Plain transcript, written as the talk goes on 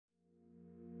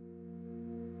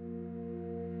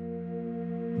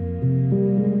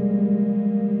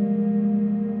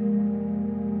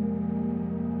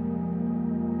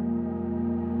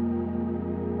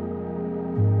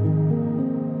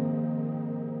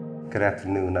Good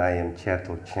afternoon. I am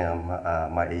Chanthol Chem.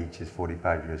 My age is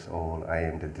 45 years old. I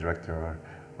am the director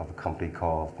of a company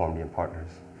called Formian Partners.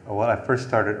 Well, I first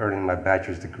started earning my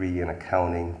bachelor's degree in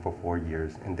accounting for 4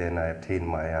 years, and then I obtained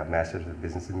my master's in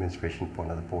business administration for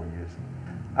another 4 years.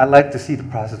 I like to see the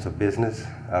process of business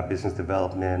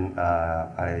development.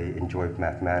 I enjoy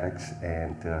mathematics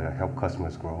and help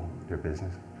customers grow their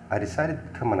business. I decided to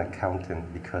become an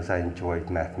accountant because I enjoyed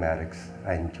mathematics.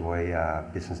 I enjoy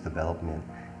business development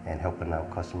and helping out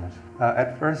customers.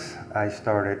 At first, I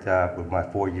started with my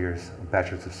 4 years of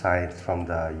Bachelor's of Science from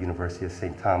the University of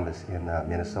St. Thomas in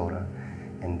Minnesota.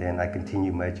 And then I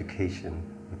continued my education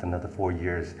with another 4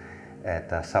 years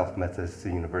at South Methodist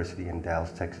University in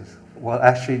Dallas, Texas. Well,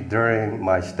 actually, during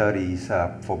my studies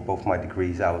for both my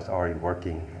degrees, I was already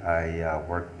working. I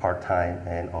worked part-time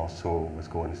and also was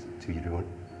going to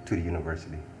the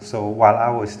university. So while I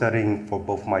was studying for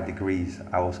both my degrees,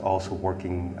 I was also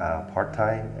working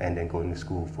part-time and then going to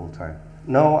school full-time.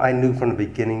 No, I knew from the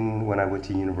beginning when I went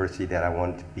to university that I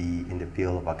wanted to be in the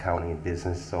field of accounting and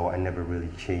business, so I never really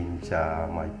changed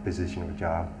my position or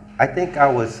job. I think I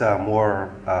was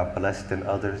more blessed than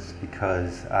others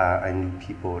because I knew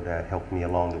people that helped me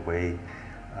along the way,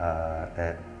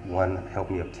 that one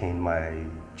helped me obtain my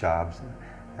jobs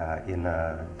in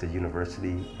the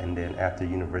university, and then after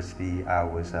university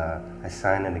I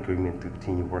signed an agreement to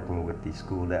continue working with the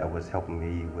school that was helping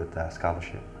me with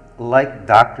scholarship. Like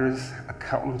doctors,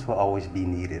 accountants will always be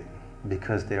needed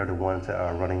because they are the ones that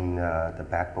are running the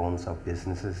backbones of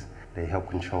businesses. They help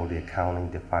control the accounting,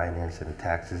 the finance, and the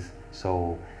taxes.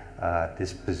 So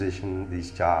this position, these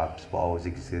jobs will always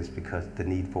exist because the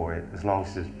need for it, as long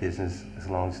as there's business, as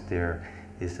long as there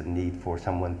is a need for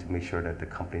someone to make sure that the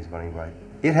company is running right.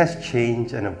 It has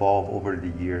changed and evolved over the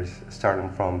years, starting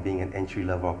from being an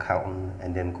entry-level accountant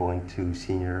and then going to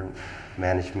senior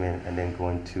management and then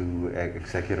going to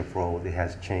executive role. It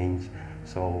has changed.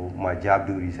 So my job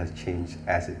duties has changed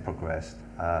as it progressed.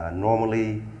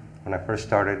 Normally, when I first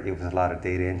started, it was a lot of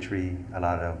data entry, a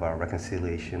lot of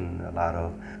reconciliation,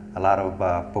 a lot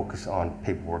of focus on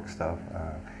paperwork stuff.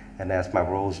 And as my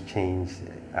roles changed,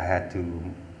 I had to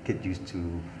get used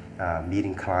to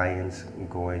meeting clients,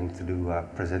 going to do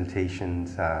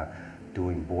presentations,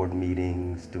 doing board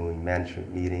meetings, doing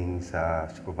management meetings,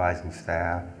 supervising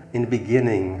staff. In the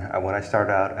beginning, when I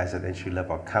started out as an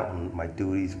entry-level accountant, my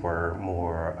duties were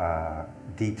more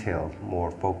detailed,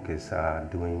 more focused,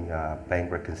 doing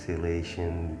bank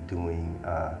reconciliation, doing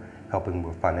helping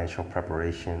with financial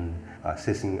preparation,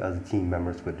 assisting other team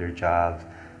members with their jobs,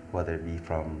 whether it be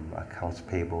from accounts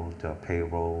payable to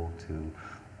payroll to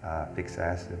fixed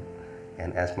asset.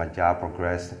 And as my job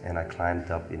progressed and I climbed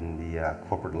up in the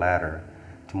corporate ladder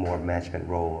to more management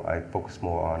role, I focused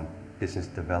more on business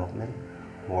development,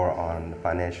 more on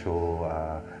financial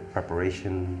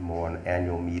preparation, more on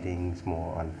annual meetings,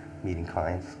 more on meeting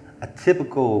clients. A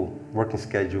typical working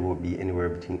schedule would be anywhere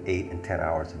between 8 and 10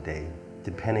 hours a day,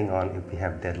 depending on if we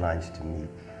have deadlines to meet.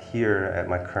 Here at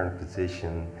my current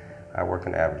position, I work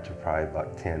an average of probably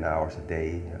about 10 hours a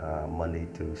day, Monday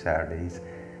to Saturdays.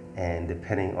 And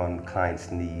depending on the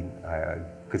client's need, I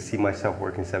could see myself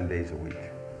working 7 days a week.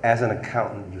 As an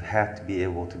accountant, you have to be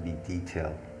able to be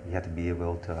detailed. You have to be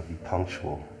able to be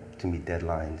punctual to meet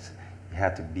deadlines. You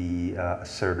have to be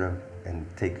assertive and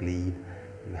take lead.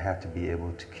 You have to be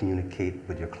able to communicate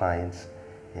with your clients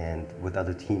and with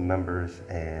other team members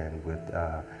and with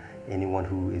anyone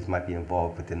who might be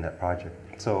involved within that project.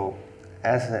 So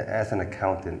as an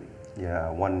accountant,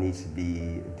 one needs to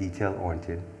be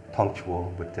detail-oriented,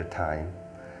 punctual with their time.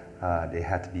 They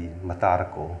have to be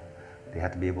methodical. They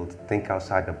have to be able to think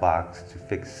outside the box to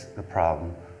fix the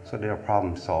problem. So they're a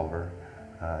problem solver.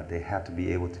 They have to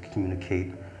be able to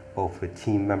communicate both with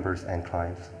team members and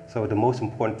clients. So the most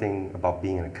important thing about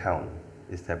being an accountant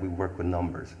is that we work with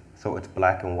numbers. So it's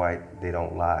black and white, they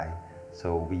don't lie.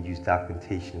 So we use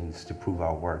documentations to prove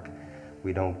our work.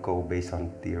 We don't go based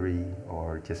on theory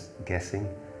or just guessing.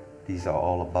 These are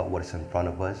all about what is in front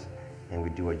of us, and we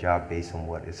do a job based on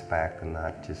what is fact and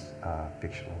not just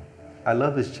fictional. I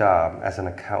love this job as an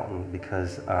accountant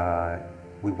because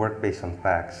we work based on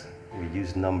facts. We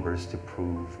use numbers to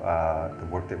prove the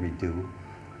work that we do.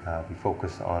 We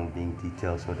focus on being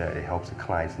detailed so that it helps the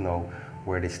clients know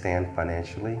where they stand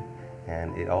financially,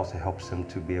 and it also helps them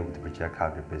to be able to project how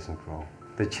their business grows.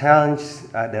 The challenge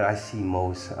that I see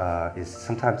most is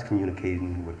sometimes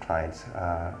communicating with clients,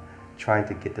 trying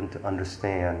to get them to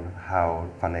understand how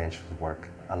financials work.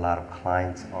 A lot of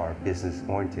clients are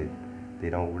business-oriented.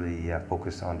 They don't really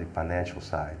focus on the financial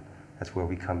side. That's where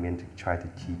we come in to try to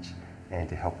teach and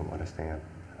to help them understand.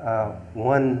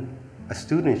 A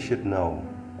student should know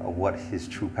what his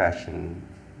true passion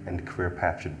and the career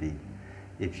path should be.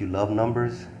 If you love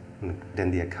numbers,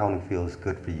 then the accounting field is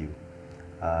good for you.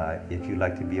 If you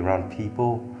like to be around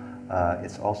people,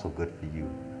 it's also good for you.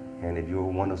 And if you're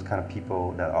one of those kind of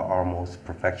people that are almost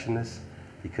perfectionists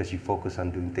because you focus on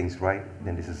doing things right,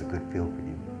 then this is a good field for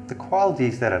you. The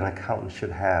qualities that an accountant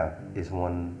should have is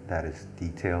one that is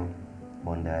detailed,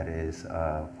 one that is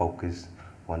focused,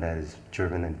 one that is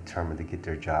driven and determined to get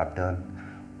their job done,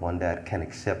 one that can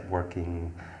accept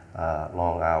working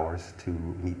long hours to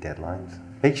meet deadlines.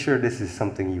 Make sure this is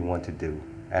something you want to do.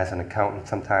 As an accountant,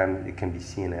 sometimes it can be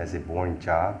seen as a boring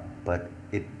job, but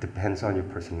it depends on your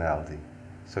personality.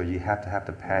 So you have to have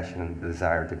the passion and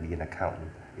desire to be an accountant.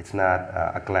 It's not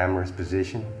a glamorous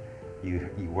position.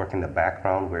 You work in the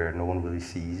background where no one really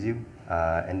sees you,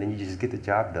 and then you just get the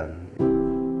job done.